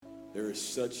There is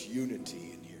such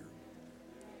unity in here.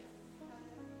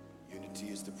 Unity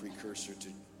is the precursor to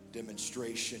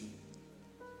demonstration,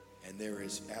 and there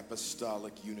is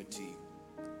apostolic unity.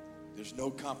 There's no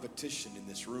competition in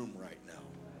this room right now.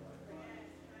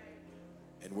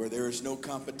 And where there is no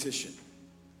competition,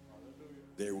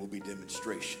 there will be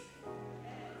demonstration.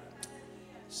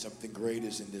 Something great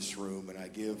is in this room, and I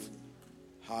give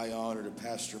high honor to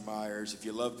Pastor Myers. If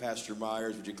you love Pastor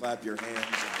Myers, would you clap your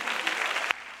hands?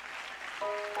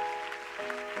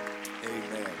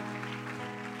 Amen.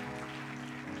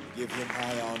 I give him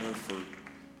high honor for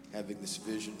having this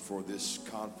vision for this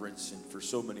conference and for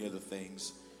so many other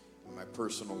things in my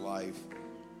personal life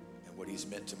and what he's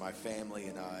meant to my family.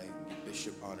 And I give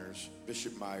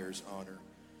Bishop Myers honor.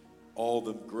 All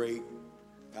the great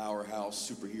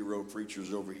powerhouse superhero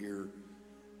preachers over here,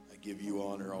 I give you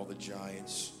honor. All the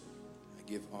giants, I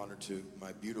give honor to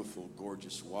my beautiful,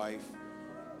 gorgeous wife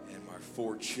and my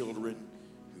 4 children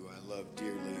who I love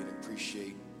dearly and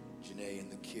appreciate, Janae and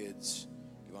the kids.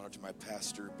 Give honor to my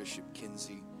pastor, Bishop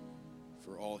Kinsey,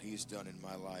 for all he's done in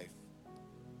my life.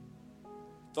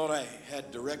 Thought I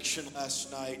had direction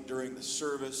last night during the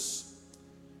service,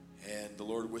 and the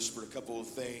Lord whispered a couple of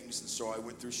things, and so I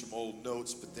went through some old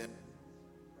notes, but then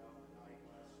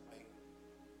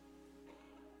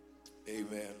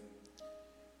amen,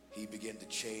 he began to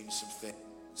change some things.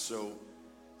 So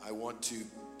I want to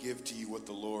give to you what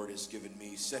the Lord has given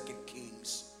me. 2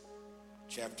 Kings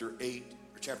chapter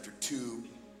 2,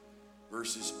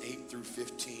 verses 8 through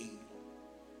 15.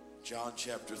 John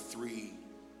chapter 3,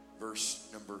 verse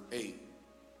number 8.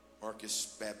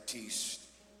 Marcus Baptiste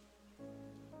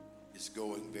is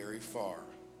going very far.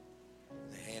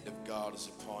 The hand of God is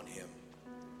upon him.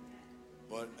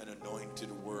 What an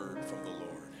anointed word from the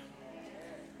Lord.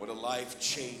 What a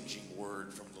life-changing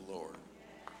word from the Lord.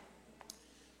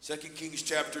 2 Kings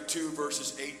chapter 2,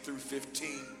 verses 8 through 15.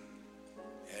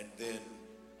 And then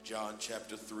John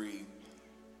chapter 3,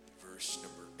 verse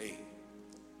number 8.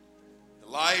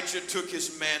 Elijah took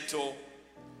his mantle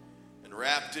and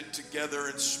wrapped it together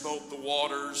and smote the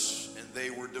waters, and they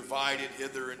were divided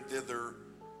hither and thither,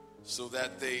 so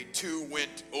that they too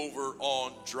went over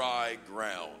on dry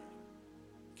ground.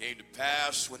 It came to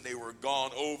pass when they were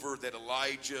gone over that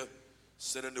Elijah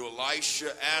said unto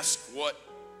Elisha, Ask what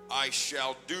I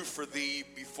shall do for thee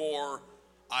before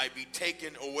I be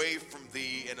taken away from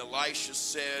thee. And Elisha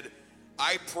said,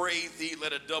 I pray thee,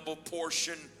 let a double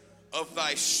portion of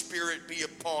thy spirit be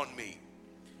upon me.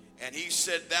 And he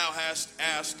said, Thou hast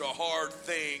asked a hard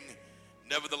thing.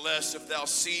 Nevertheless, if thou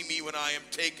see me when I am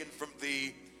taken from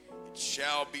thee, it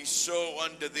shall be so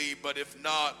unto thee. But if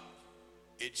not,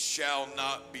 it shall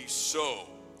not be so.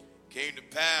 It came to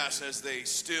pass as they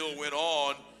still went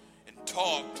on and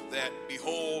talked that,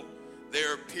 behold,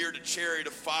 there appeared a chariot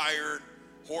of fire,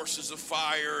 horses of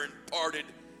fire, and parted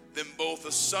them both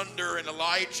asunder. And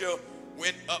Elijah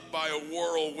went up by a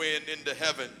whirlwind into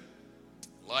heaven.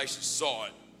 Elisha saw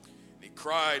it, and he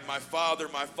cried, My father,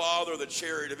 the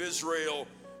chariot of Israel,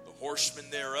 the horsemen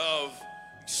thereof.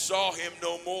 He saw him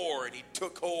no more, and he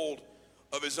took hold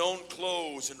of his own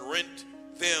clothes and rent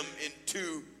them in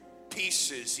 2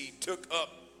 pieces. He took up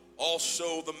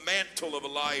also the mantle of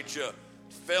Elijah,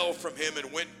 fell from him,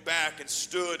 and went back and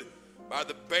stood by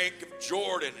the bank of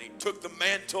Jordan. And he took the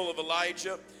mantle of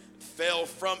Elijah, fell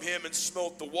from him, and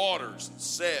smote the waters, and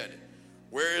said,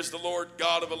 Where is the Lord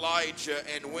God of Elijah?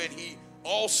 And when he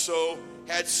also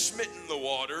had smitten the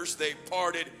waters, they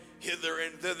parted hither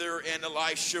and thither, and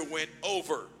Elisha went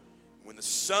over. When the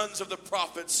sons of the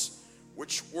prophets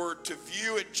which were to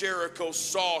view at Jericho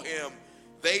saw him,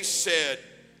 they said,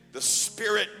 The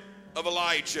spirit of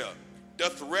Elijah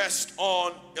doth rest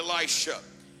on Elisha.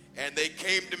 And they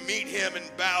came to meet him and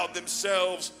bowed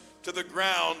themselves to the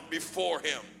ground before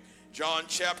him. John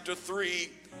chapter 3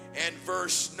 and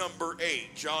verse number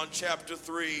 8. John chapter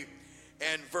 3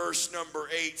 and verse number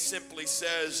 8 simply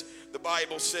says, the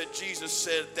Bible said, Jesus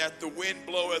said that the wind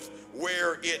bloweth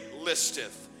where it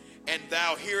listeth, and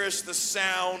thou hearest the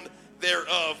sound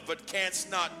thereof, but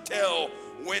canst not tell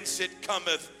whence it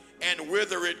cometh and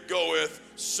whither it goeth.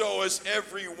 So is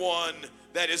every one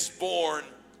that is born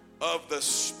of the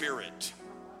Spirit.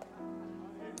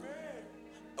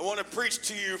 I want to preach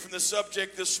to you from the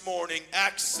subject this morning,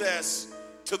 access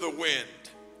to the wind.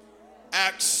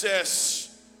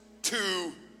 Access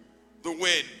to the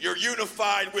wind. You're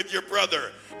unified with your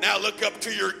brother. Now look up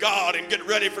to your God and get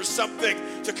ready for something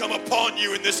to come upon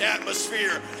you in this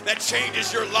atmosphere that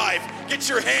changes your life. Get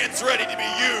your hands ready to be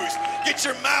used. Get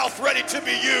your mouth ready to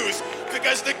be used.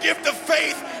 because the gift of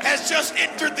faith has just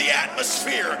entered the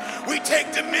atmosphere. We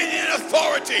take dominion and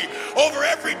authority over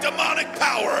every demonic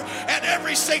power and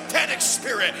every satanic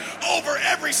spirit, over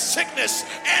every sickness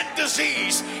and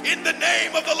disease. In the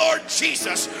name of the Lord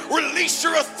Jesus, release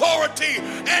your authority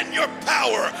and your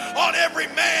power on every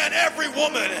man, every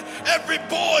woman, every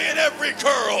boy, and every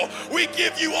girl. We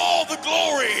give you all the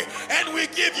glory and we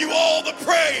give you all the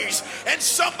praise. And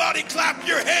somebody clap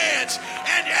your hands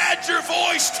and add your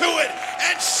voice to it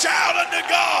and shout unto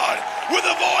God with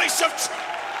a voice of truth.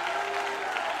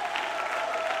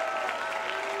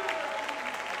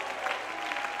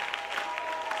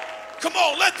 Come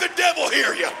on, let the devil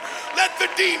hear you. Let the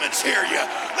demons hear you.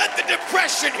 Let the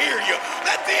depression hear you.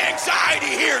 Let the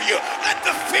anxiety hear you. Let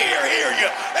the fear hear you.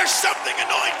 There's something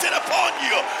anointed upon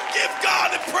you. Give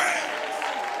God the praise.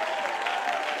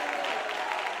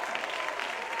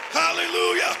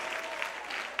 Hallelujah.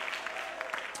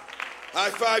 High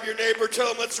five your neighbor.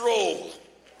 Tell him, let's roll.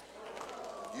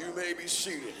 You may be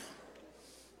seated.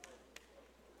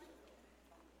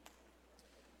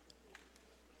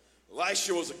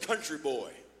 Elisha was a country boy,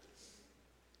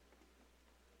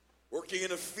 working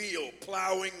in a field,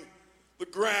 plowing the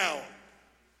ground.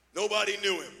 Nobody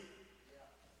knew him.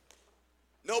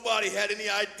 Nobody had any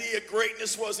idea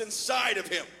greatness was inside of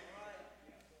him.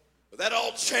 But that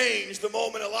all changed the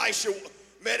moment Elisha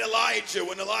met Elijah,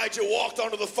 when Elijah walked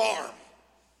onto the farm.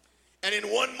 And in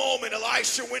one moment,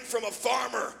 Elisha went from a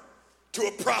farmer to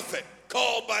a prophet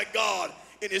called by God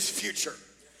in his future.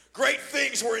 Great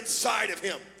things were inside of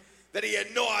him that he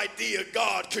had no idea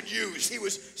God could use. He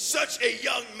was such a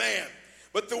young man.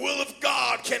 But the will of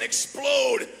God can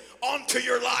explode onto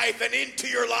your life and into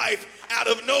your life out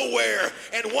of nowhere.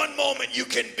 And one moment you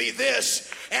can be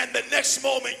this, and the next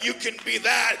moment you can be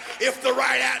that, if the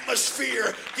right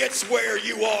atmosphere gets where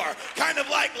you are. Kind of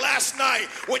like last night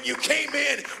when you came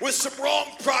in with some wrong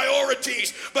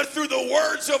priorities, but through the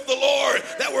words of the Lord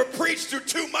that were preached through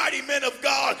two mighty men of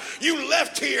God, you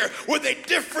left here with a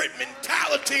different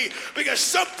mentality because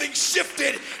something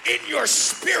shifted in your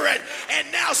spirit,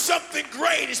 and now something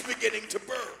great is beginning to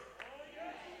birth.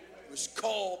 He was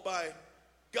called by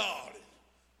God,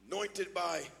 anointed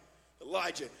by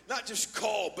Elijah. Not just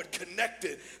called, but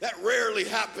connected. That rarely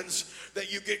happens,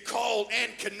 that you get called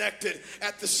and connected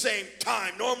at the same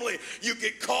time. Normally, you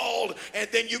get called and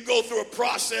then you go through a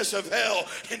process of hell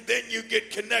and then you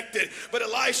get connected. But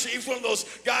Elisha, he's one of those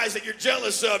guys that you're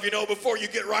jealous of, you know, before you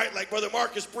get right, like Brother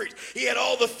Marcus preached. He had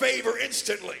all the favor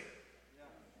instantly.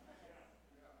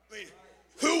 I mean,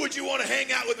 who would you want to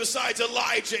hang out with besides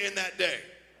Elijah in that day?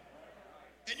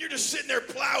 And you're just sitting there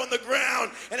plowing the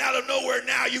ground, and out of nowhere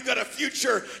now you've got a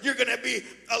future. You're going to be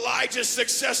Elijah's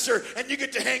successor, and you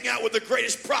get to hang out with the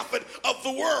greatest prophet of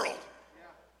the world.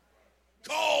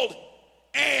 Called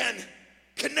and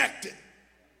connected.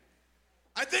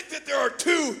 I think that there are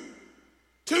two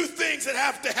things that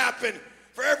have to happen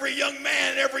for every young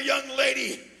man and every young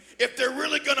lady if they're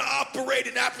really going to operate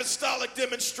in apostolic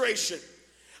demonstration.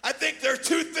 I think there are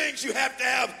two things you have to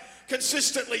have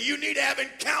consistently. You need to have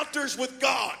encounters with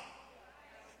God,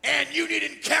 and you need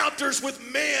encounters with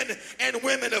men and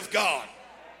women of God.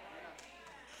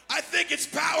 I think it's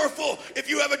powerful if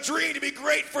you have a dream to be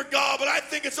great for God, but I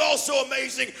think it's also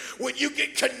amazing when you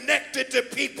get connected to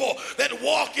people that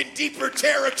walk in deeper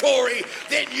territory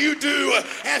than you do,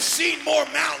 have seen more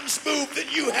mountains move than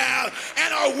you have,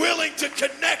 and are willing to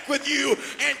connect with you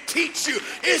and teach you.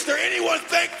 Is there anyone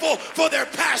thankful for their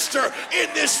pastor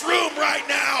in this room right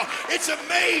now? It's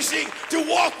amazing to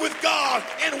walk with God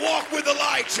and walk with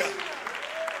Elijah.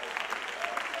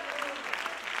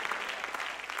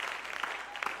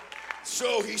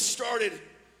 So he started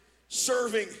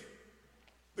serving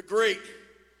the great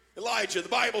Elijah. The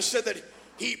Bible said that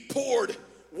he poured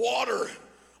water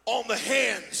on the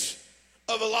hands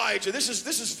of Elijah. This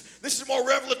is more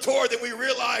revelatory than we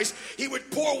realize. He would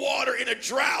pour water in a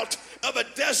drought of a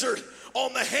desert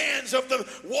on the hands of the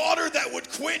water that would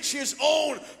quench his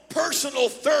own personal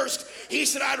thirst. He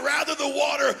said, I'd rather the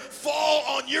water fall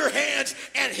on your hands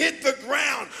and hit the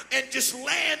ground and just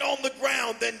land on the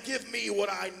ground than give me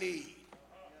what I need.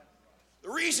 The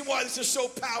reason why this is so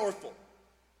powerful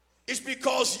is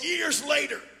because years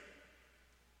later,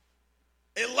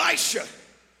 Elisha,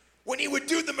 when he would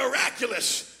do the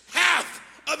miraculous, half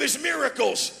of his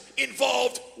miracles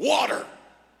involved water.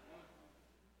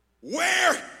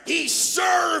 Where he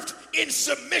served in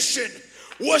submission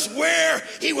was where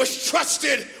he was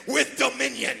trusted with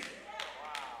dominion.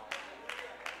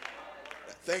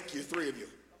 Thank you, three of you.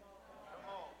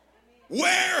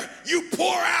 Where you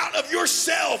pour out of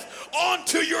yourself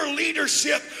onto your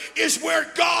leadership is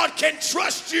where God can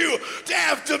trust you to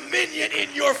have dominion in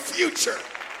your future.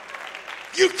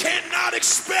 You cannot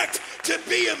expect to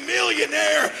be a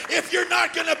millionaire if you're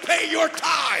not going to pay your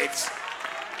tithes.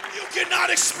 You cannot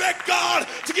expect God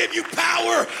to give you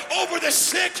power over the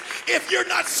sick if you're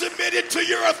not submitted to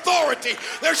your authority.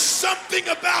 There's something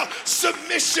about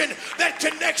submission that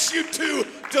connects you to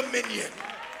dominion.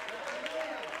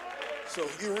 So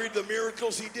you read the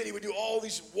miracles he did. He would do all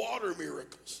these water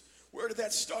miracles. Where did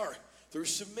that start? Through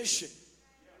submission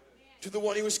to the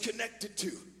one he was connected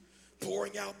to,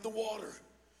 pouring out the water.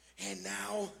 And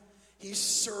now he's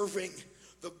serving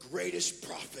the greatest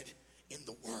prophet in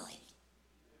the world.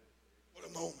 What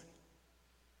a moment.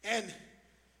 And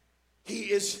he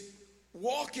is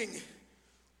walking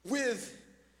with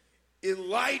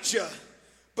Elijah.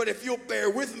 But if you'll bear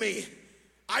with me,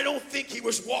 I don't think he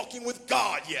was walking with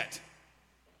God yet.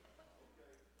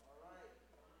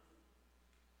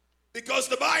 Because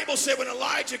the Bible said when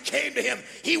Elijah came to him,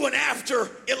 he went after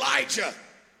Elijah.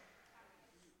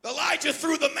 Elijah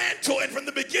threw the mantle, and from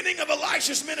the beginning of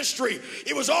Elisha's ministry,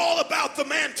 it was all about the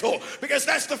mantle, because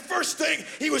that's the first thing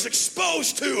he was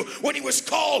exposed to when he was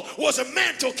called, was a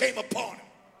mantle came upon him.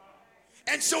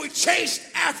 And so he chased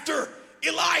after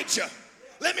Elijah.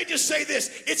 Let me just say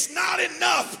this, it's not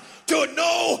enough to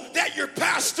know that your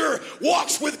pastor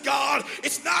walks with God.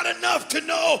 It's not enough to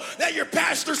know that your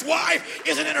pastor's wife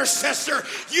is an intercessor.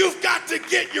 You've got to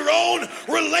get your own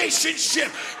relationship.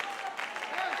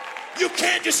 You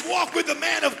can't just walk with the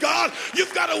man of God.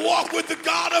 You've got to walk with the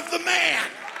God of the man.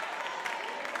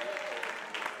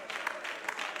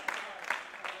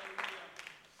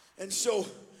 And so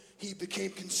he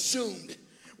became consumed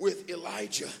with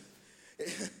Elijah.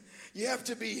 You have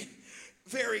to be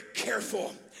very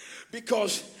careful,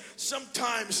 because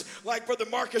sometimes, like Brother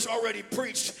Marcus already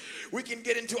preached, we can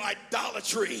get into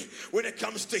idolatry when it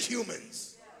comes to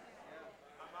humans.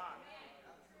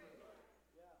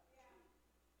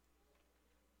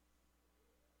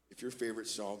 If your favorite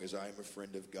song is I Am a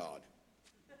Friend of God,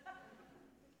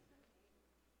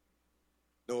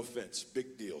 no offense,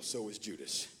 big deal, so is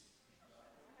Judas.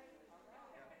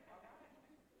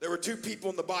 There were two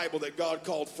people in the Bible that God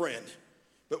called friend,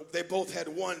 but they both had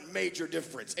one major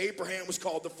difference. Abraham was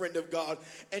called the friend of God,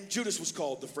 and Judas was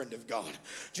called the friend of God.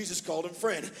 Jesus called him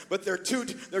friend, but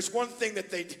there's one thing that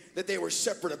they were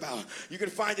separate about. You can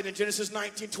find it in Genesis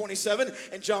 19:27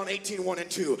 and John 18:1 and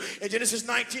 2. In Genesis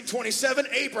 19:27,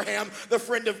 Abraham, the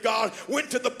friend of God,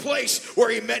 went to the place where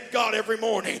he met God every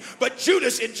morning. But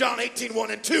Judas in John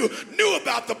 18:1 and 2 knew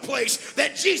about the place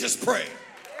that Jesus prayed.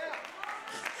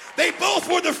 They both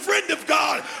were the friend of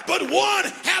God, but one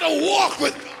had a walk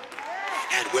with God.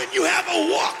 And when you have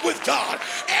a walk with God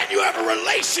and you have a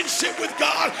relationship with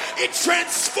God, it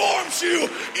transforms you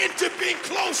into being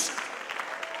closer.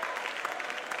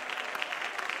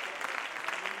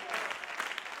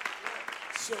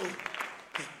 So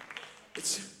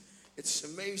it's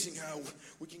amazing how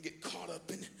we can get caught up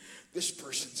in this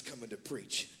person's coming to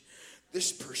preach.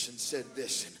 This person said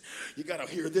this, and you got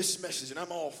to hear this message, and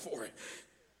I'm all for it.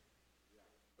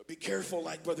 But be careful,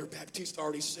 like Brother Baptiste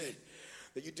already said,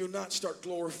 that you do not start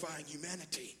glorifying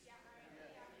humanity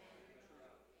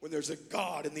when there's a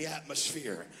God in the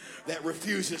atmosphere that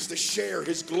refuses to share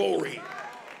his glory.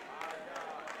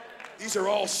 These are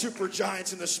all super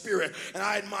giants in the spirit, and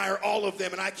I admire all of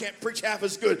them, and I can't preach half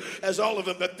as good as all of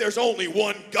them, but there's only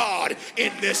one God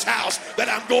in this house that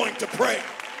I'm going to pray.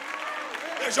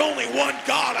 There's only one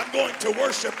God I'm going to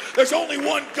worship. There's only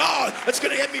one God that's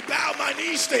going to have me bow my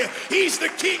knees to him. He's the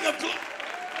King of glory.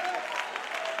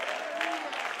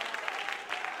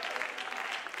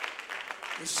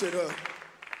 He said,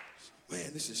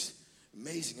 man, this is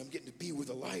amazing. I'm getting to be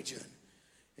with Elijah.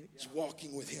 And he's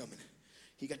walking with him. And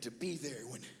he got to be there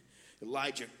when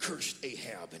Elijah cursed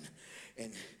Ahab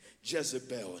and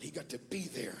Jezebel. And he got to be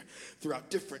there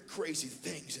throughout different crazy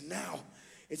things. And now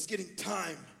it's getting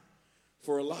time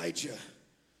for Elijah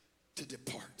to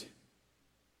depart.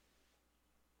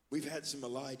 We've had some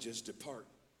Elijahs depart.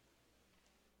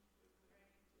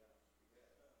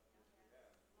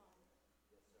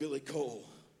 Billy Cole,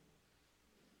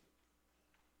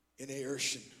 N.A.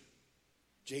 Urshan,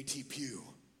 J.T. Pugh,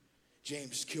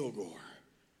 James Kilgore,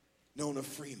 Nona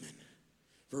Freeman,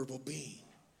 Verbal Bean,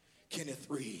 Kenneth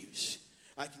Reeves.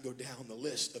 I can go down the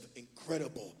list of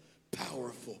incredible,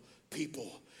 powerful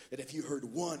people that if you heard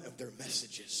one of their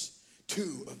messages,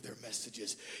 two of their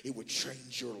messages, it would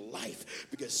change your life,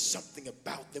 because something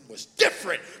about them was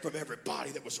different from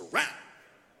everybody that was around.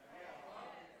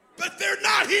 But they're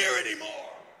not here anymore.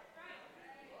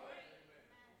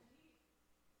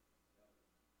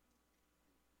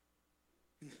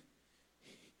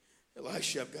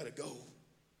 Elisha, I've got to go.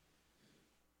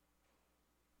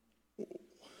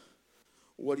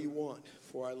 What do you want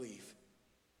before I leave?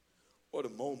 What a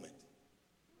moment.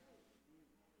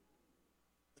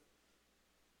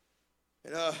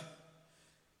 And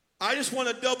I just want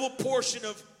a double portion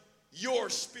of your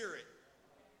spirit.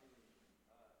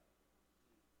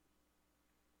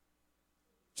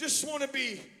 Just want to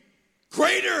be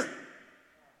greater.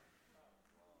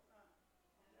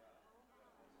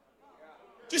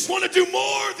 Just want to do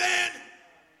more than.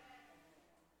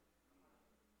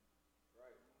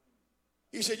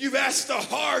 He said, you've asked a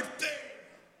hard thing.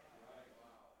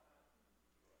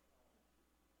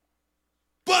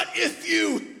 But if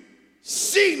you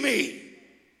see me,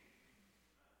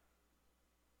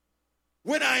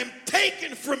 when I am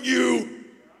taken from you,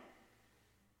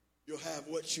 you'll have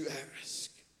what you ask.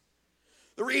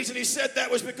 The reason he said that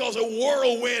was because a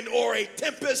whirlwind or a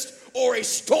tempest or a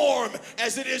storm,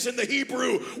 as it is in the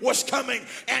Hebrew, was coming.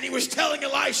 And he was telling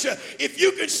Elisha, if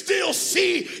you can still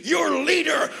see your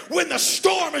leader when the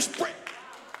storm is breaking.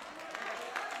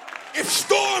 If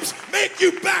storms make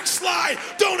you backslide,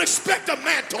 don't expect a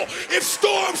mantle. If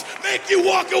storms make you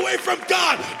walk away from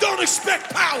God, don't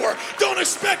expect power. Don't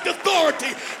expect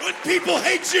authority. When people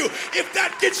hate you, if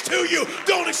that gets to you,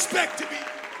 don't expect to be.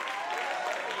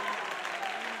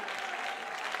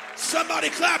 Somebody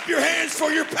clap your hands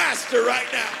for your pastor right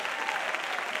now.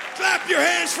 Clap your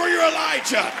hands for your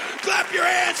Elijah. Clap your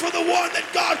hands for the one that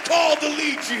God called to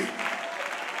lead you.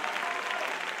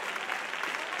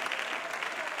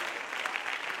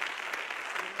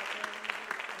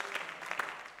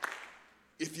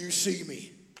 If you see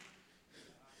me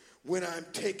when I'm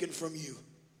taken from you,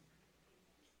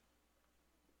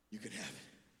 you can have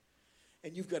it.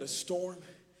 And you've got a storm,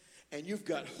 and you've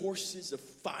got horses of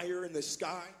fire in the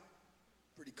sky.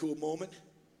 Pretty cool moment.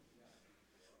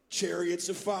 Chariots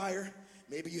of fire.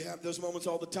 Maybe you have those moments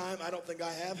all the time. I don't think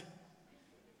I have.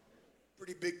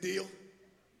 Pretty big deal.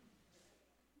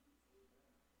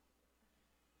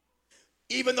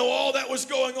 Even though all that was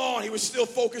going on, he was still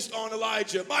focused on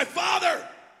Elijah. My father.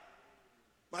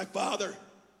 My father.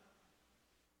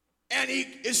 And he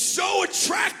is so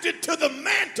attracted to the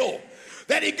mantle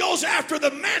that he goes after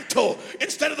the mantle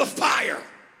instead of the fire.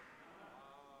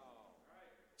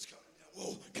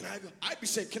 Whoa, can I go? I'd be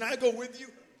saying, can I go with you?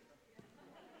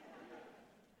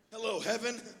 Hello,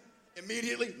 heaven.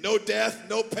 Immediately, no death,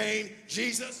 no pain,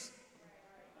 Jesus.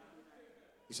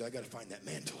 He said, I got to find that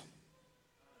mantle.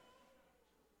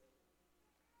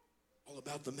 All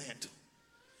about the mantle.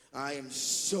 I am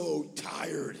so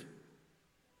tired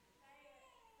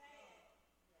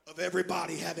of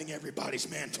everybody having everybody's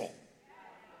mantle.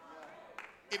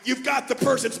 If you've got the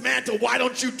person's mantle, why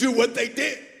don't you do what they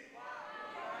did?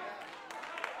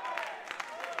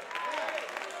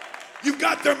 You've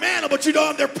got their mantle, but you don't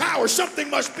have their power. Something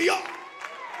must be off.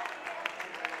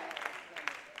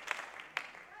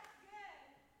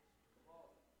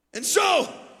 And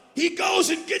so he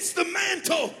goes and gets the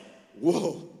mantle.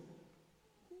 Whoa.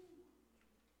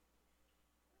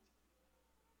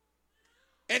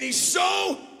 And he's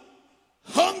so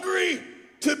hungry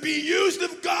to be used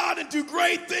of God and do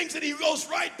great things that he goes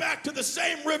right back to the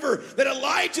same river that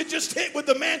Elijah just hit with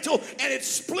the mantle, and it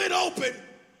split open.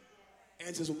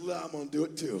 And says, well, I'm going to do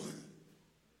it too.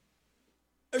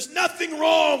 There's nothing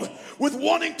wrong with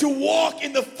wanting to walk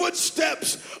in the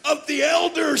footsteps of the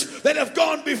elders that have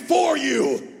gone before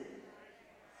you.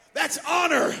 That's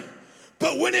honor.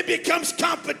 But when it becomes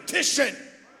competition,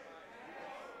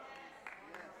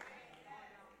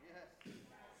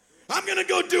 I'm going to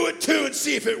go do it too and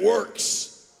see if it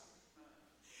works.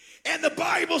 And the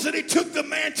Bible said he took the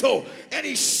mantle and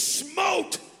he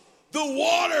smote the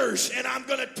waters. And I'm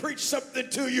going to preach something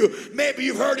to you. Maybe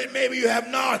you've heard it, maybe you have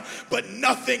not, but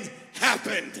nothing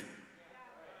happened.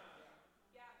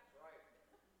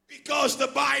 Because the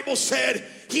Bible said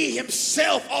he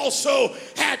himself also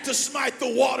had to smite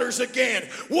the waters again.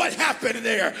 What happened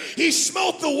there? He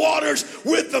smote the waters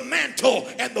with the mantle,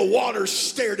 and the waters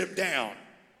stared him down.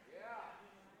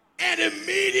 And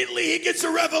immediately he gets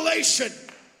a revelation.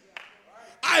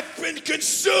 I've been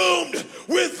consumed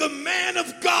with the man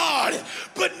of God,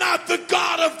 but not the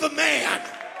God of the man.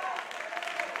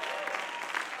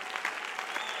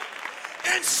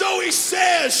 And so he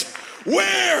says,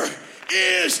 where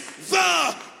is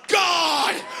the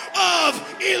God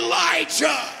of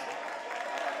Elijah?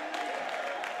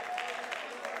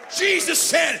 Jesus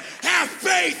said, have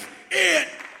faith in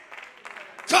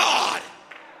God.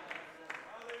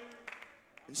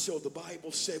 And so the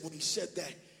Bible said when he said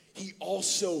that, he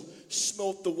also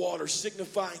smote the water,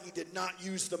 signifying he did not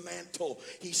use the mantle.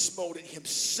 He smote it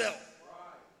himself.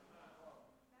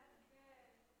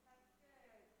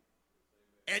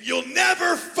 And you'll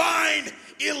never find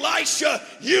Elisha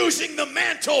using the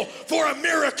mantle for a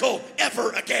miracle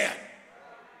ever again.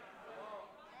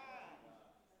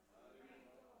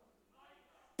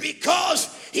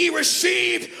 Because he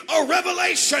received a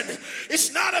revelation.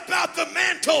 It's not about the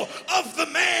mantle of the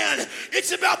man.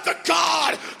 It's about the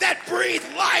God that breathed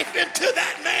life into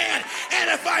that man.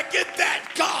 And if I get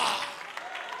that God,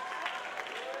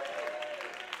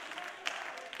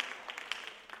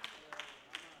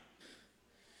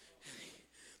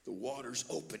 the waters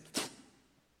open.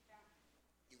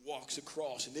 He walks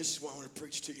across, and this is what I want to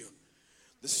preach to you.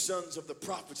 The sons of the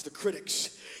prophets, the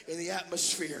critics in the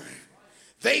atmosphere,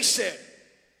 they said,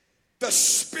 the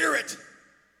spirit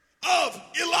of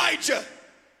Elijah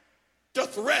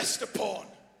doth rest upon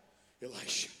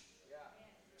Elisha.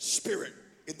 Spirit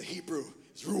in the Hebrew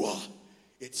is ruah.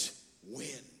 It's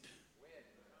wind.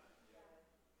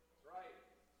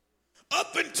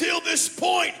 Up until this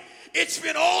point, it's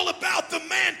been all about the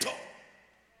mantle.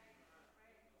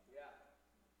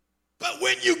 But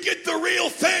when you get the real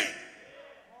thing,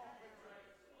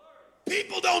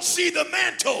 people don't see the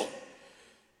mantle.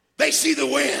 They see the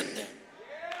wind.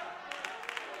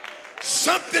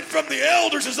 Something from the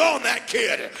elders is on that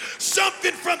kid.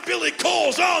 Something from Billy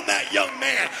Cole's on that young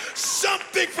man.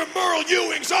 Something from Merle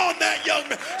Ewing's on that young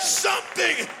man.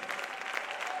 Something.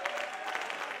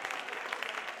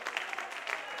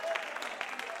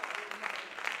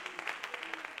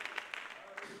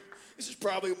 This is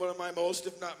probably one of my most,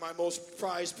 if not my most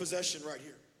prized possession right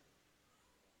here.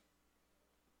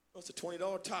 Well, it's a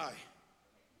 $20 tie.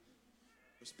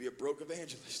 Must be a broke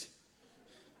evangelist.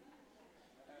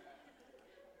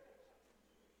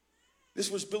 This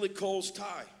was Billy Cole's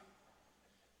tie.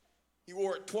 He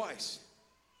wore it twice.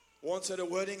 Once at a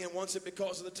wedding and once at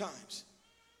Because of the Times,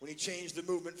 when he changed the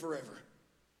movement forever.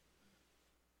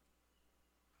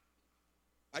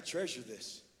 I treasure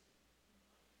this.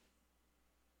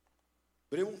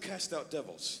 But it won't cast out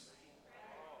devils.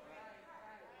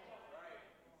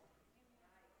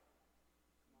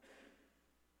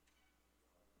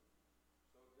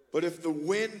 But if the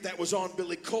wind that was on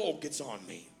Billy Cole gets on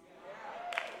me,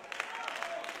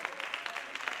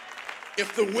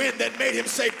 if the wind that made him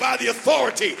say, by the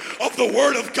authority of the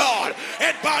word of God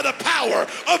and by the power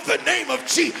of the name of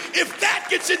Jesus, if that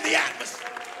gets in the atmosphere,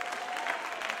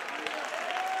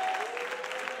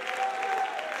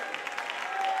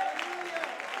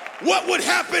 what would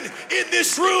happen in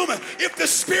this room if the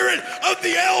spirit of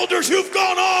the elders who've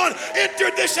gone on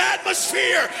entered this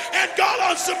atmosphere and got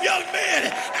on some young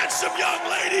men and some young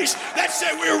ladies that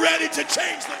said, we're ready to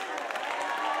change them?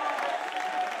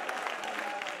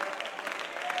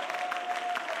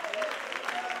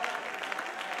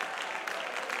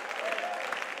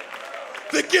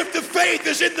 The gift of faith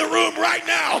is in the room right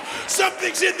now.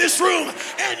 Something's in this room,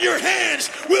 and your hands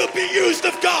will be used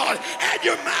of God, and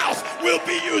your mouth will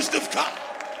be used of God.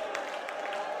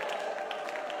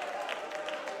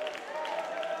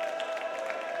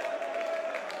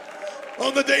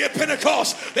 On the day of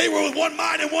Pentecost, they were with one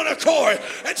mind and one accord,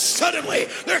 and suddenly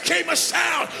there came a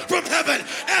sound from heaven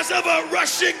as of a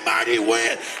rushing mighty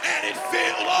wind, and it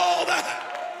filled all the house.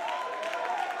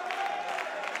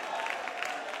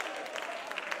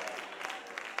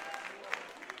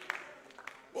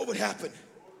 What would happen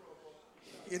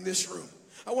in this room?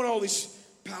 I want all these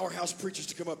powerhouse preachers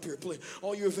to come up here, please.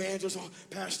 All you evangelists, all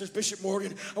pastors, Bishop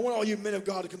Morgan. I want all you men of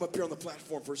God to come up here on the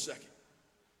platform for a second.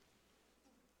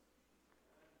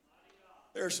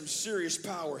 There's some serious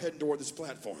power heading toward this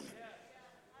platform.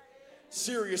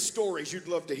 Serious stories you'd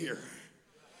love to hear.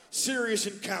 Serious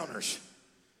encounters.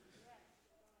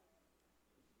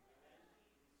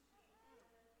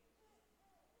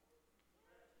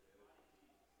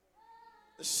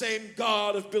 The same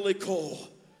God of Billy Cole,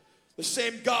 the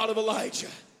same God of Elijah,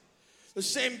 the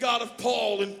same God of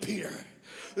Paul and Peter,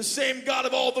 the same God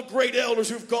of all the great elders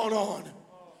who've gone on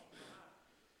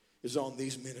is on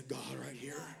these men of God right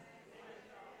here.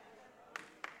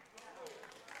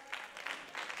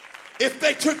 If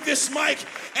they took this mic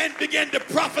and began to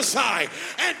prophesy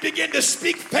and begin to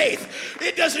speak faith,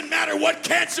 it doesn't matter what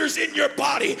cancer's in your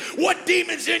body, what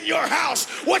demon's in your house,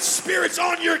 what spirit's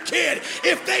on your kid.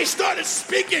 If they started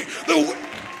speaking the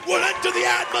word into the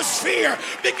atmosphere,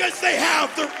 because they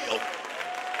have the real.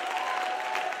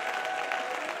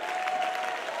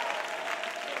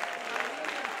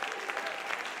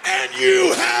 And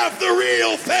you have the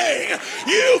real thing.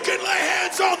 You can lay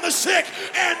hands on the sick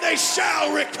and they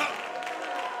shall recover.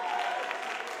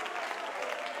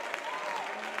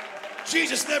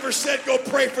 Jesus never said go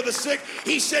pray for the sick.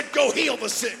 He said go heal the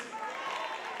sick.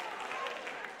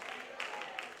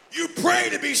 You pray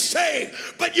to be saved,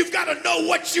 but you've got to know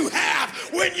what you have.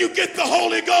 When you get the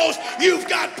Holy Ghost, you've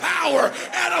got power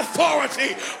and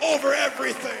authority over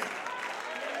everything.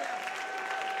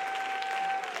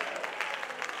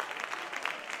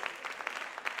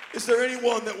 Is there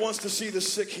anyone that wants to see the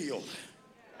sick healed?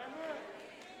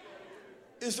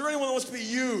 Is there anyone that wants to be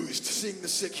used seeing the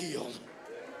sick healed?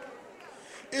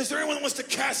 Is there anyone that wants to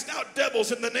cast out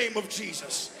devils in the name of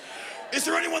Jesus? Is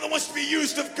there anyone that wants to be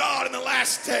used of God in the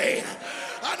last day?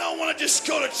 I don't want to just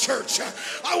go to church.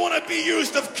 I want to be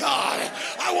used of God.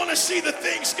 I want to see the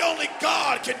things only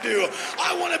God can do.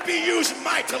 I want to be used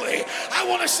mightily. I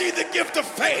want to see the gift of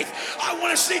faith. I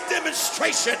want to see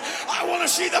demonstration. I want to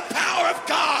see the power of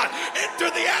God enter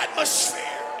the atmosphere.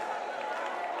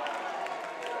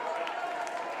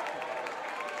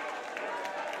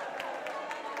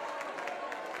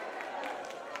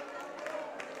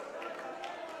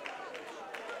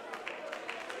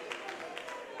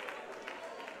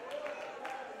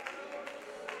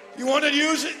 You want to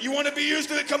use it? You want to be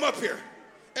used of it? Come up here.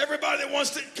 Everybody that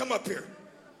wants to, come up here.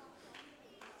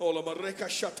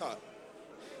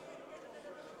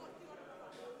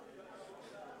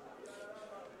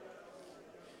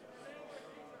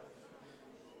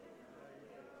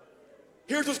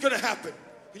 Here's what's going to happen.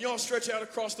 Can you all stretch out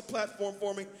across the platform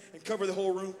for me and cover the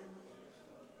whole room?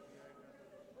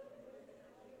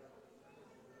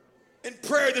 In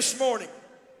prayer this morning,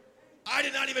 I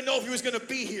did not even know if he was going to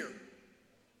be here.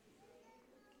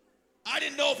 I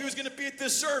didn't know if he was going to be at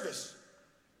this service,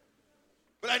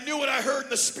 but I knew what I heard in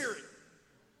the Spirit.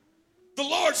 The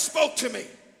Lord spoke to me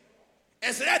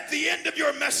and said, at the end of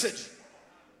your message,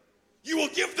 you will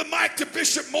give the mic to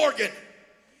Bishop Morgan,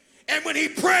 and when he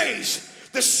prays,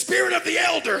 the spirit of the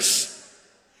elders,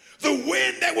 the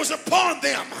wind that was upon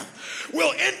them,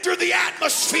 will enter the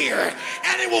atmosphere,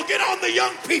 and it will get on the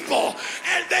young people,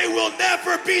 and they will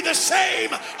never be the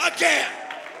same again.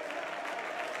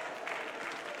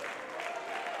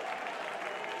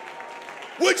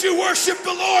 Would you worship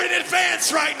the Lord in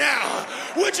advance right now?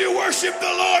 Would you worship the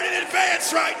Lord in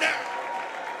advance right now?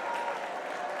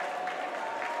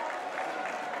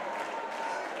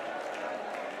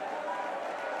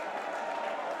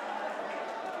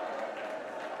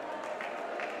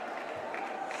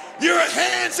 Your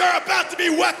hands are about to be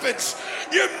weapons.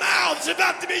 Your mouth is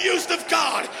about to be used of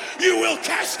God. You will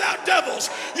cast out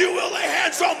devils. You will lay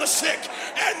hands on the sick,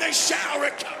 and they shall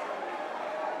recover.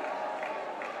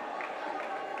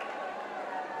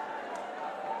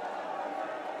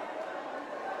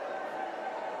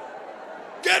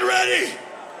 Get ready.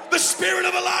 The spirit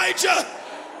of Elijah,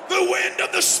 the wind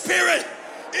of the Spirit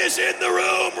is in the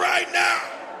room right now.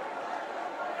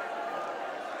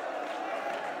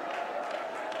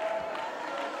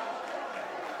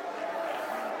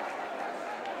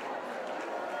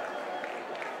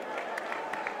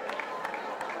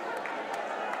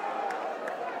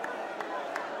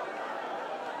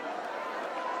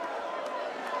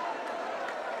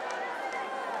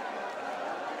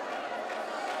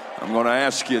 I'm going to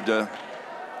ask you to,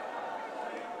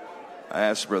 I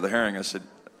asked Brother Herring, I said,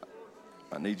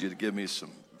 I need you to give me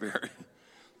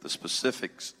the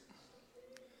specifics.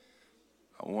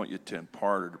 I want you to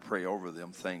impart or to pray over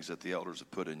them things that the elders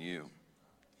have put in you.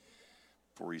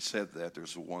 Before he said that,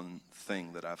 there's one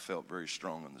thing that I felt very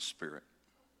strong in the Spirit.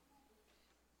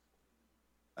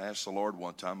 I asked the Lord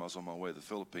one time, I was on my way to the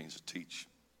Philippines to teach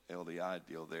LDI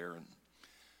deal there, and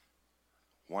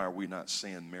why are we not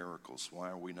seeing miracles? Why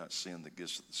are we not seeing the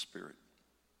gifts of the Spirit?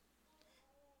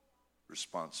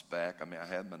 Response back, I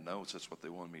had my notes. That's what they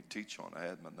wanted me to teach on. I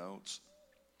had my notes.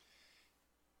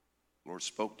 The Lord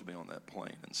spoke to me on that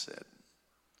plane and said,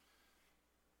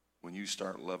 when you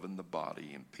start loving the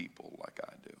body and people like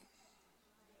I do,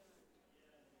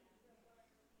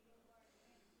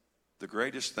 the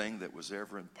greatest thing that was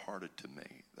ever imparted to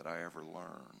me that I ever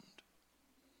learned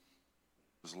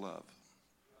was love.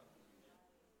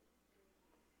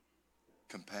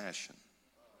 Compassion.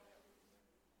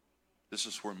 This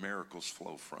is where miracles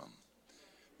flow from.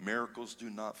 Miracles do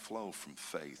not flow from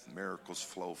faith. Miracles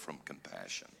flow from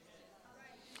compassion.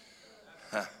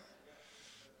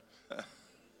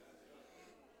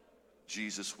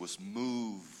 Jesus was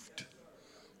moved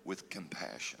with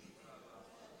compassion.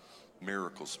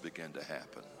 Miracles began to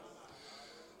happen.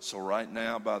 So right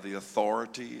now, by the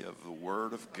authority of the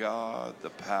Word of God, the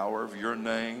power of your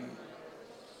name,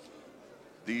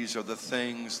 these are the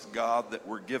things, God, that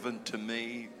were given to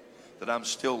me that I'm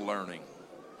still learning.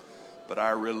 But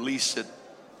I release it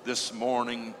this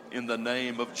morning in the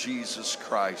name of Jesus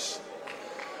Christ.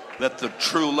 Let the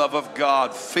true love of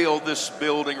God fill this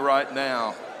building right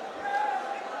now.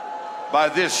 By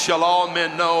this shall all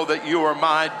men know that you are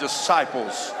my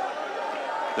disciples,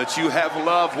 that you have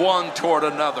love one toward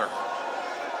another.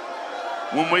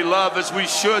 When we love as we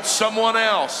should someone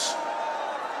else,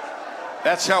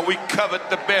 that's how we covet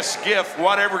the best gift,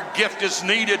 whatever gift is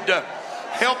needed to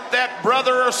help that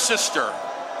brother or sister.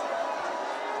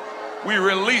 We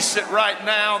release it right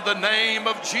now in the name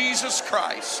of Jesus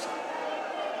Christ.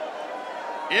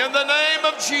 In the name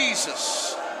of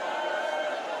Jesus.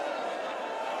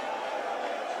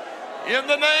 In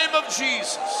the name of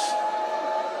Jesus.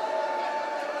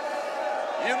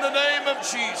 In the name of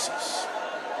Jesus.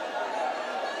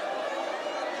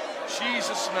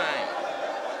 Jesus' name.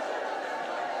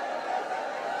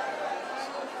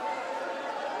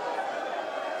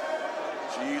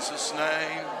 Jesus'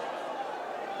 name.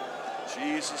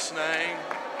 Jesus' name.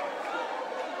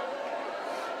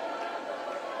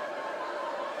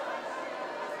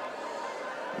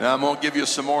 Now I'm going to give you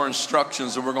some more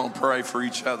instructions and we're going to pray for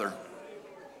each other.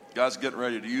 God's getting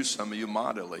ready to use some of you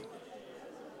mightily.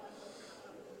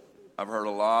 I've heard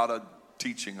a lot of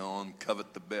teaching on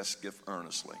covet the best gift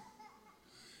earnestly.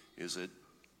 Is it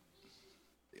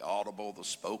the audible, the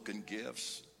spoken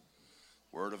gifts,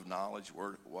 word of knowledge,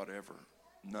 word whatever?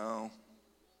 No.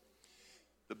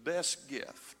 The best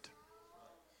gift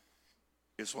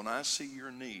is when I see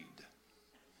your need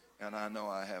and I know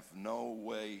I have no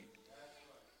way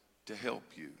to help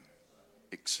you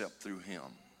except through him.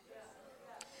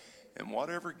 And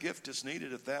whatever gift is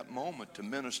needed at that moment to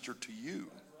minister to you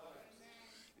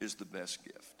is the best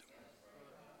gift.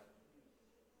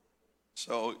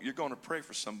 So you're going to pray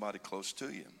for somebody close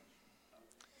to you.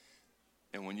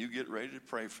 And when you get ready to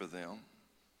pray for them,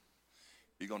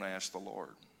 you're going to ask the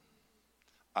Lord.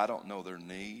 I don't know their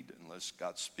need unless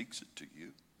God speaks it to you.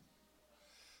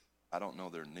 I don't know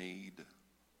their need.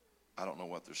 I don't know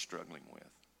what they're struggling with.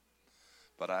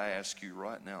 But I ask you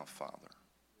right now, Father,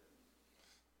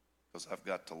 because I've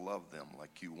got to love them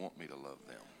like you want me to love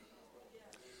them.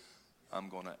 I'm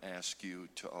going to ask you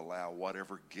to allow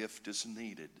whatever gift is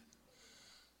needed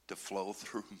to flow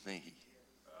through me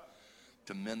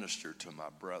to minister to my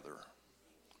brother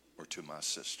or to my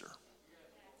sister.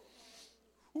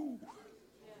 Whew.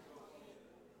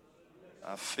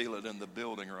 I feel it in the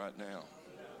building right now.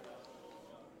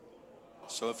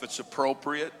 So if it's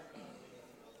appropriate,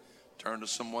 turn to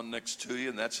someone next to you,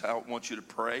 and that's how I want you to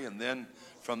pray. And then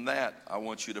from that, I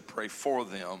want you to pray for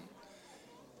them.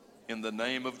 In the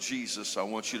name of Jesus, I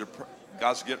want you to pray.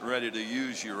 God's getting ready to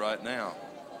use you right now.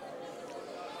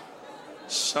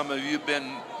 Some of you have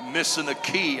been missing a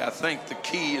key. I think the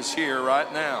key is here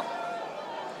right now.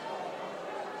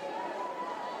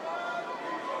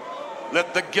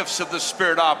 Let the gifts of the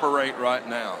Spirit operate right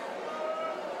now.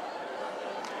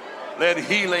 Let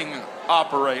healing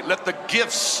operate. Let the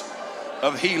gifts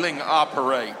of healing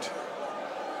operate.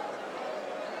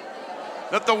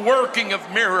 Let the working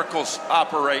of miracles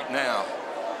operate now.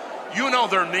 You know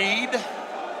their need.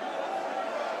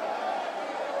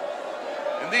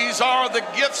 And these are the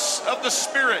gifts of the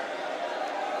Spirit.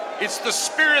 It's the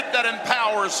Spirit that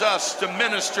empowers us to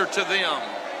minister to them.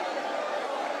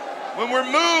 When we're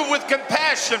moved with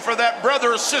compassion for that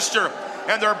brother or sister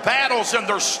and their battles and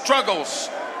their struggles.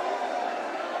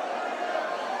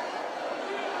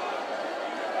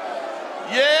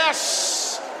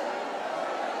 Yes.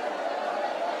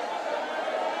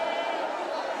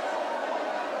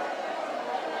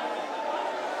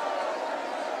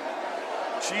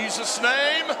 Jesus'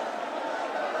 name.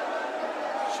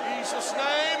 Jesus'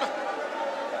 name.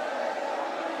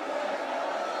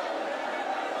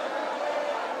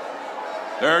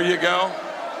 There you go.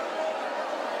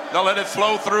 Now let it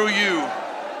flow through you.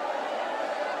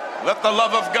 Let the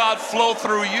love of God flow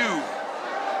through you.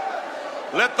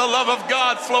 Let the love of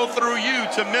God flow through you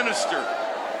to minister.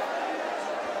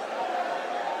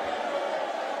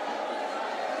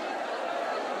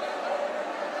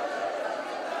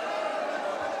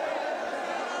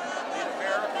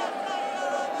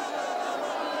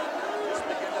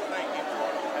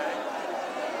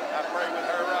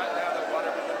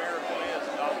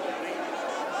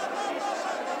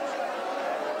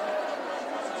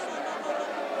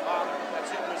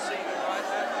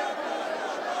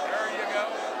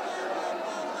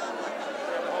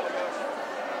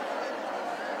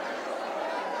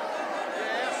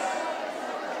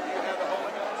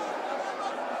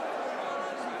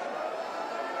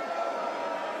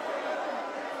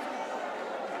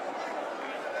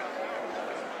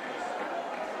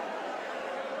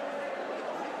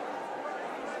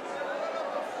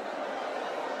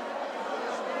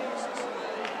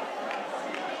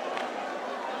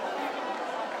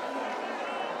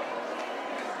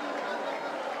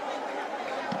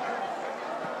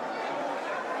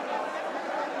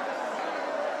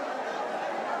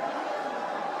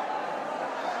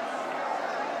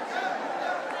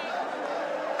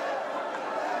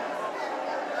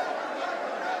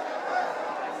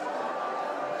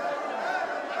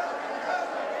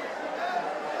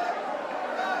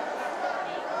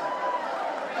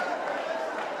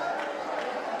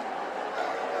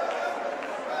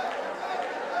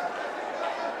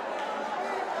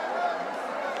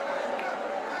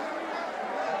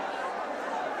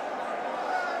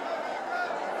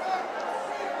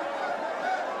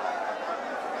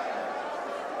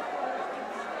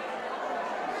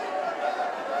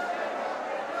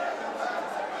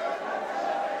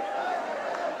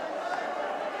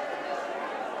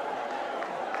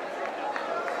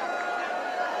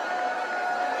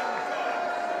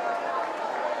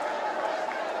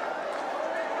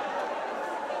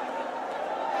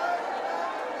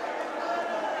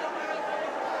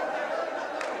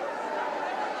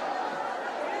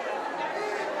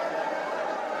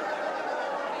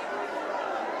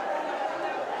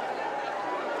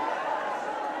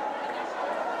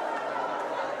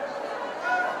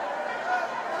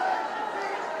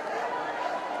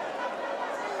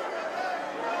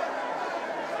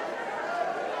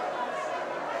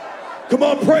 Come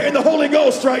on, pray in the Holy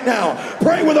Ghost right now.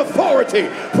 Pray with authority.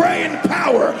 Pray in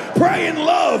power. Pray in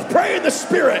love. Pray in the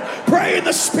Spirit. Pray in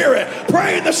the Spirit.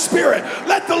 Pray in the Spirit.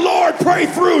 Let the Lord pray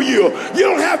through you. You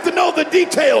don't have to know the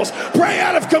details. Pray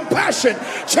out of compassion.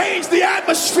 Change the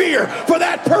atmosphere for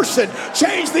that person.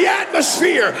 Change the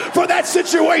atmosphere for that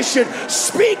situation.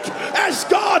 Speak as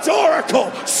God's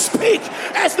oracle. Speak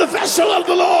as the vessel of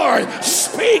the Lord.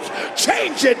 Speak.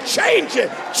 Change it. Change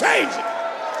it. Change it.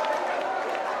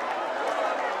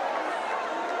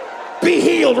 Be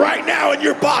healed right now in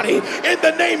your body in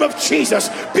the name of Jesus.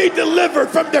 Be delivered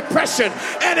from depression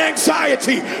and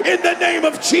anxiety in the name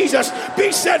of Jesus.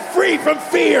 Be set free from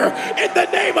fear in the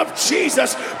name of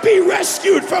Jesus. Be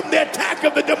rescued from the attack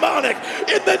of the demonic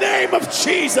in the name of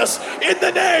Jesus. In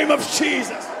the name of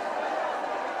Jesus.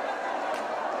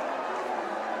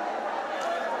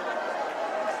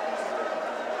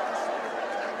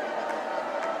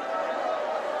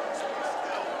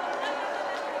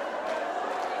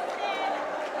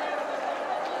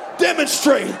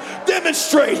 Demonstrate,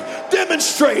 demonstrate,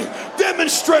 demonstrate,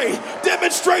 demonstrate,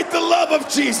 demonstrate the love of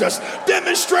Jesus.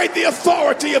 Demonstrate the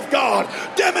authority of God.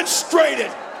 Demonstrate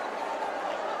it.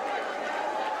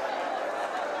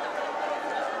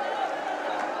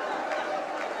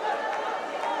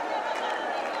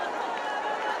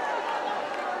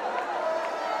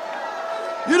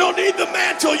 You don't need the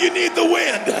mantle, you need the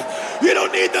wind. You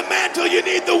don't need the mantle, you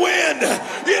need the wind.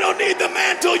 You don't need the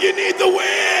mantle, you need the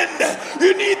wind.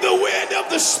 You need the wind of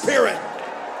the Spirit.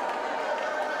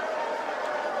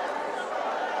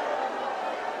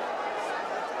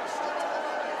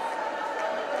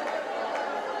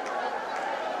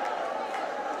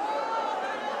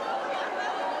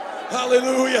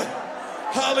 Hallelujah,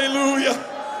 hallelujah,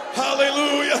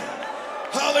 hallelujah,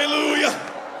 hallelujah.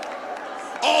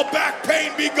 All back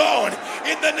pain be gone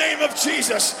in the name of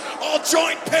Jesus. All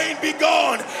joint pain be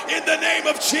gone in the name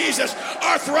of Jesus.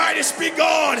 Arthritis be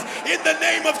gone in the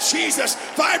name of Jesus.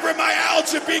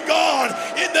 Fibromyalgia be gone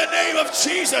in the name of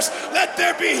Jesus. Let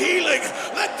there be healing.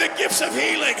 Let the gifts of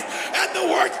healing and the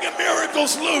working of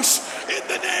miracles loose in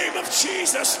the name of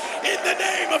Jesus. In the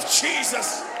name of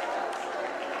Jesus.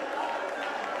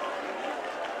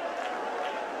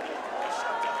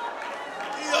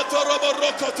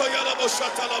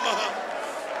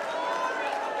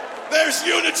 There's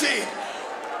unity.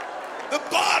 The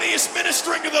body is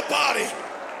ministering to the body.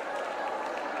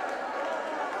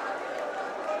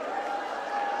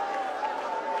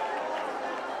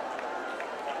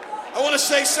 I want to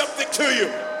say something to you.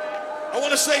 I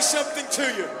want to say something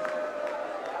to you.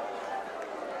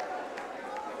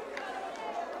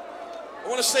 I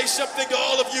want to say something to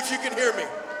all of you if you can hear me.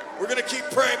 We're going to keep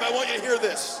praying, but I want you to hear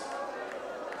this.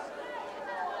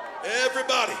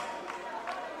 Everybody,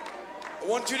 I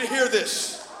want you to hear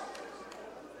this.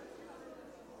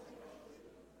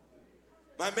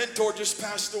 My mentor just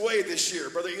passed away this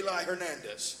year, Brother Eli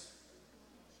Hernandez.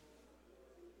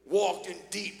 Walked in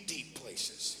deep, deep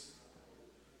places.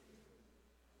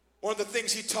 One of the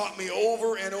things he taught me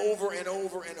over and over and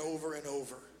over and over and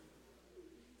over.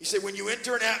 He said, when you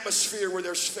enter an atmosphere where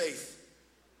there's faith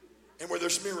and where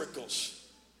there's miracles,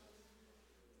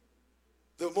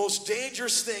 the most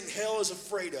dangerous thing hell is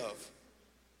afraid of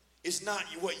is not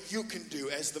what you can do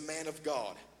as the man of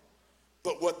God,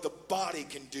 but what the body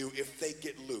can do if they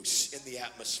get loose in the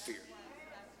atmosphere.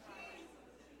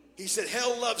 He said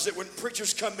hell loves it when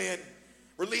preachers come in,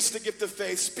 release the gift of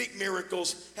faith, speak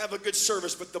miracles, have a good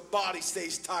service, but the body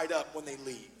stays tied up when they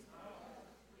leave.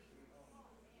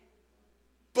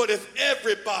 But if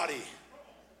everybody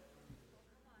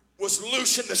was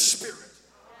loose in the Spirit,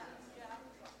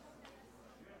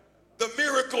 the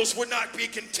miracles would not be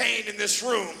contained in this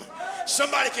room.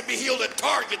 Somebody can be healed at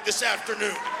Target this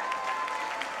afternoon.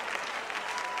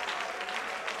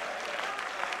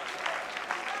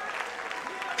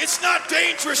 It's not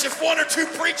dangerous if one or two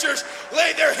preachers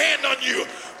lay their hand on you,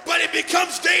 but it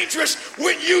becomes dangerous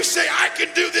when you say, I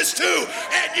can do this too,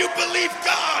 and you believe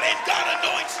God and God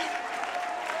anoints you.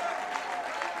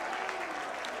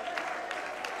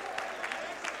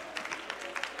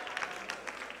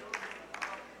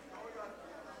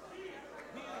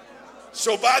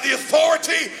 So by the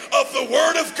authority of the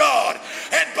Word of God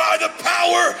and by the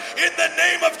power in the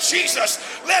name of Jesus,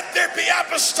 let there be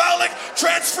apostolic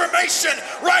transformation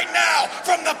right now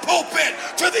from the pulpit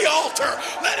to the altar.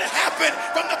 Let it happen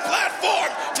from the platform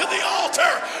to the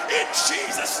altar in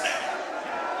Jesus' name.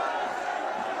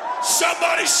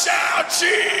 Somebody shout,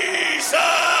 Jesus!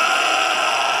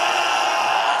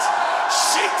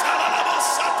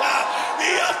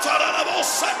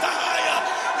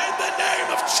 In the name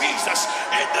of Jesus,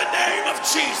 in the name of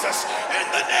Jesus, in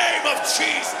the name of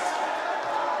Jesus.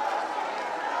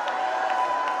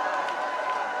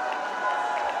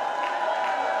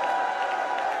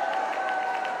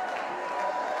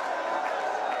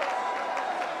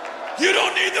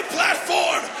 don't need the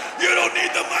platform. You don't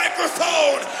need the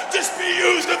microphone. Just be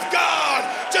used of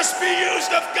God. Just be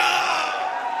used of God.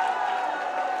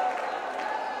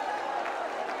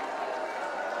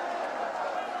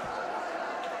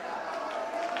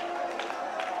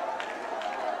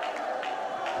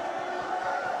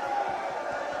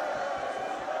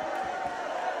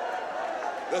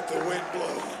 Let the wind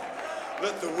blow.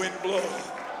 Let the wind blow.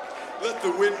 Let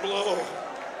the wind blow.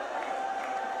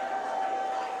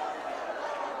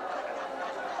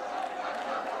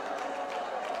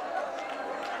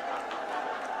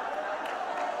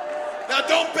 Now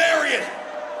don't bury it.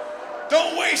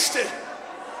 Don't waste it.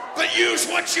 But use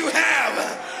what you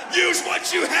have. Use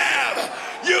what you have.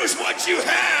 Use what you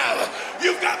have.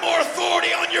 You've got more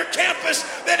authority on your campus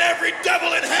than every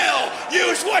devil in hell.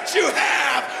 Use what you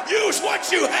have. Use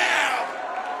what you have.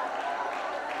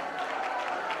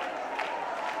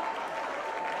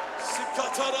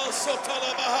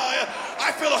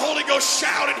 I feel the Holy Ghost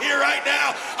shout in here right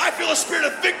now. I feel a spirit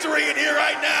of victory in here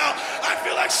right now. I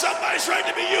feel like somebody's ready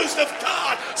to be used of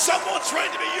God. Someone's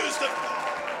ready to be used of God.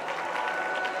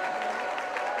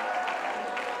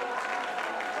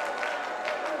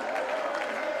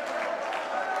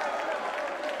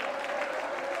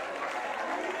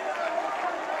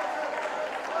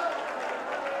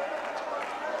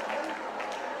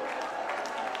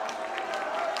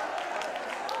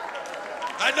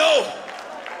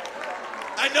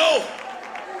 I know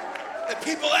that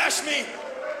people ask me,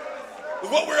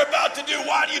 with what we're about to do,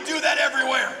 why do you do that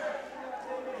everywhere?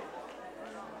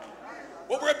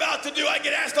 What we're about to do, I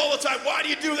get asked all the time, why do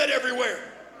you do that everywhere?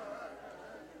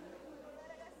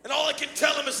 And all I can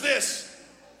tell them is this: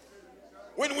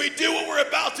 when we do what we're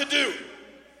about to do,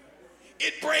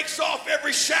 it breaks off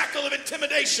every shackle of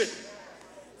intimidation,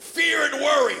 fear, and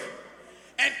worry,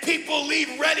 and people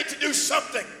leave ready to do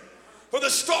something. For the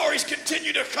stories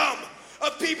continue to come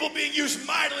of people being used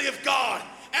mightily of God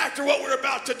after what we're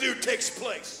about to do takes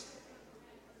place.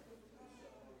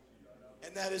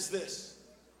 And that is this: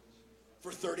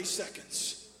 for 30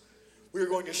 seconds, we are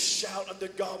going to shout unto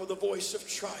God with a voice of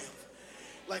triumph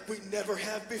like we never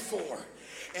have before.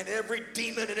 And every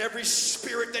demon and every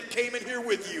spirit that came in here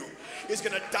with you is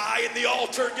going to die in the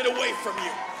altar and get away from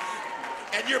you.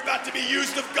 And you're about to be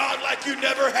used of God like you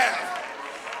never have.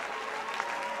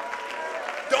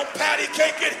 Don't patty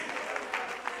cake it.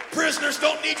 Prisoners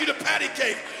don't need you to patty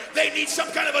cake. They need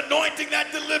some kind of anointing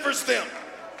that delivers them.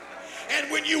 And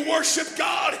when you worship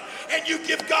God and you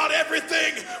give God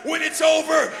everything, when it's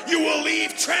over, you will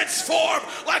leave transformed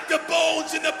like the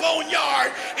bones in the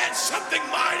boneyard, and something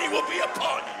mighty will be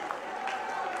upon you.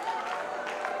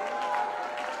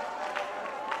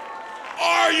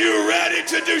 Are you ready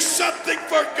to do something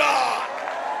for God?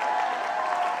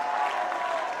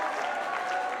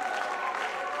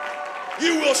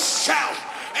 You will shout,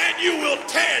 and you will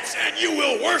dance, and you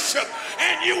will worship,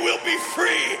 and you will be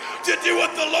free to do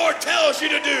what the Lord tells you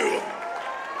to do.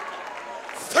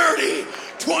 30,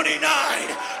 29,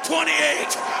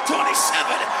 28, 27,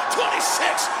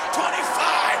 26,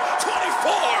 25,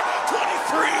 24,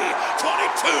 23,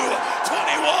 22,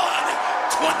 21,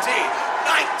 20,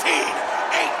 19,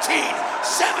 18,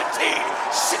 17,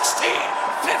 16,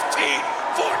 15,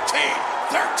 14,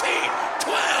 13,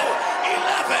 12,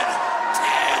 11,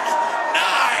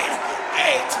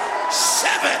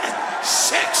 7,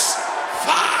 6,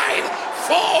 5,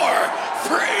 4,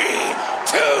 3,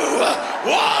 2,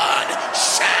 1,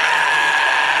 shout!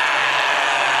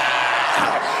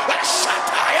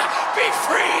 Shataya, be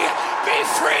free, be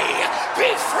free,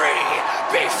 be free,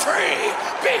 be free,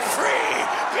 be free,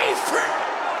 be free.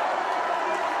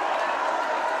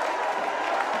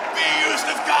 Be used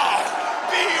of God,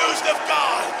 be used of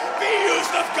God, be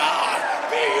used of God,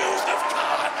 be used of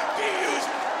God, be used.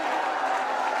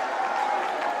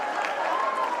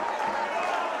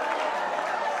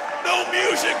 No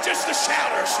music, just the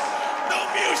shouters. No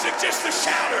music, just the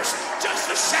shouters. Just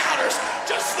the shouters.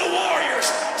 Just the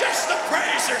warriors. Just the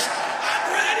praisers.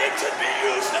 I'm ready to be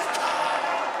used of God.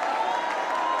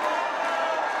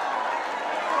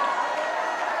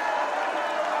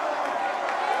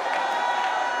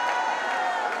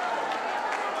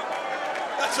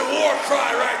 That's a war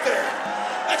cry right there.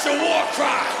 That's a war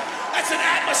cry. That's an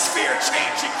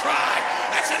atmosphere-changing cry.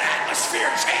 That's an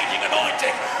atmosphere-changing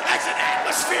anointing. That's an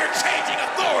atmosphere-changing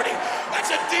authority. That's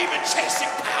a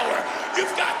demon-chasing power.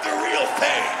 You've got the real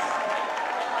thing.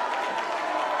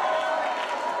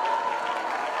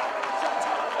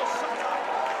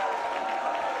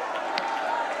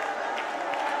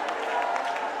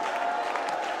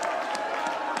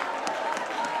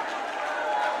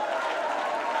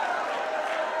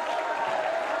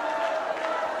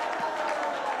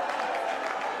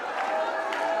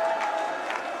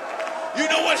 You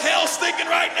know what hell's thinking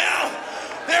right now?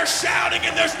 They're shouting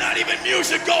and there's not even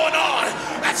music going on.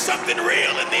 That's something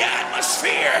real in the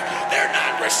atmosphere. They're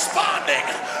not responding.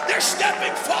 They're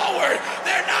stepping forward.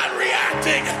 They're not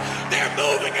reacting. They're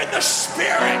moving in the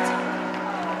spirit.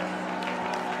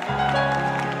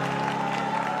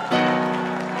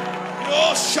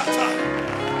 Oh, shata.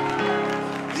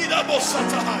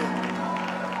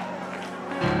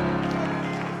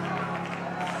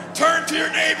 Turn to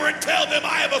your neighbor and tell them,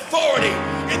 I have authority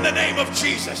in the name of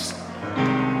Jesus.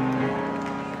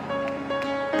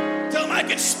 Tell them I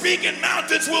can speak and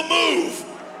mountains will move.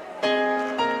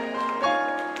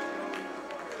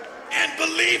 And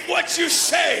believe what you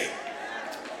say.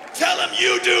 Tell them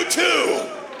you do too.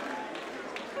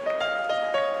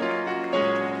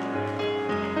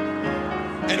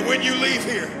 And when you leave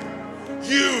here,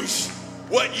 use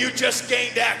what you just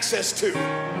gained access to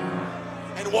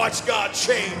and watch God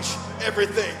change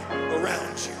everything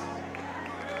around you.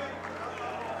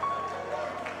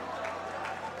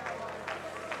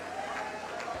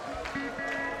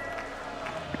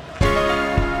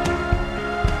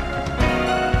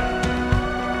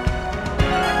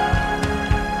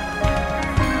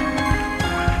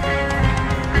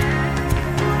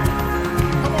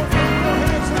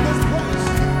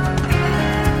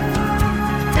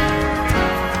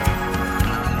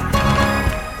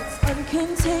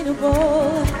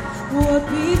 What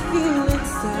we feel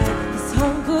inside, this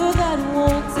hunger that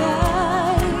won't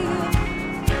die.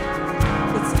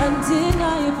 It's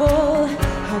undeniable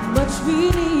how much we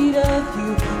need of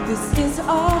you. This is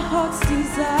our heart's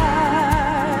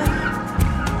desire.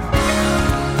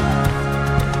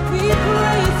 We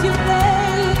praise your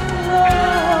name,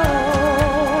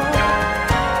 Lord.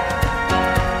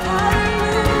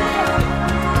 Hallelujah.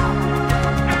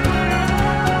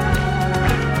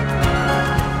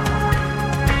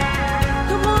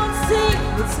 Come on, sing.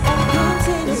 It's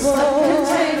uncontainable.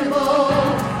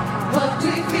 What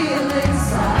we feel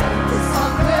inside, this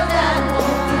hunger that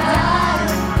won't die.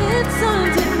 It's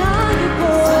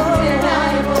undeniable how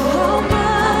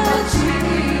much we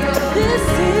need of this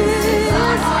is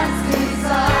our heart's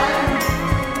desire.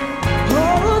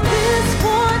 Oh, this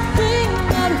one thing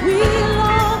that we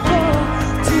long for,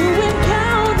 to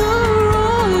encounter who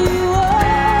you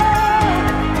are.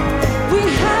 We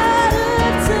had a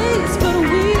taste, but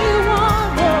we want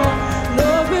more.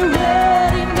 Lord, we're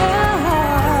ready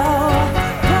now.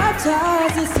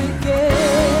 Baptize us again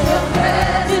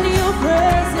in your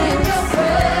presence.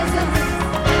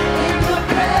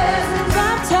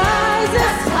 Baptize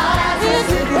us in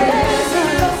your presence.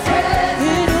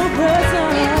 In your presence.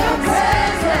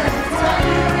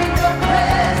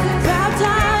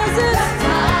 Baptize us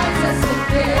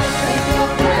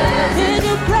in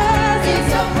your presence.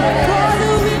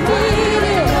 Father, we need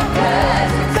it.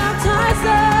 Baptize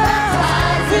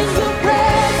us in your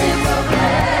presence.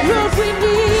 Lord, we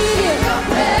need it.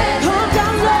 Come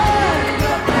down, Lord.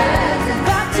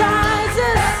 Baptize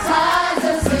us.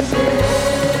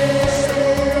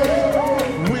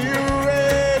 We're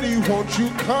ready, won't you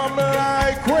come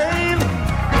like rain?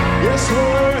 Yes,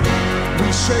 Lord, we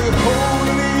say,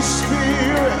 Holy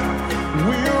Spirit,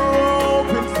 we're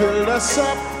open, fill us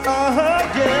up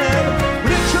again.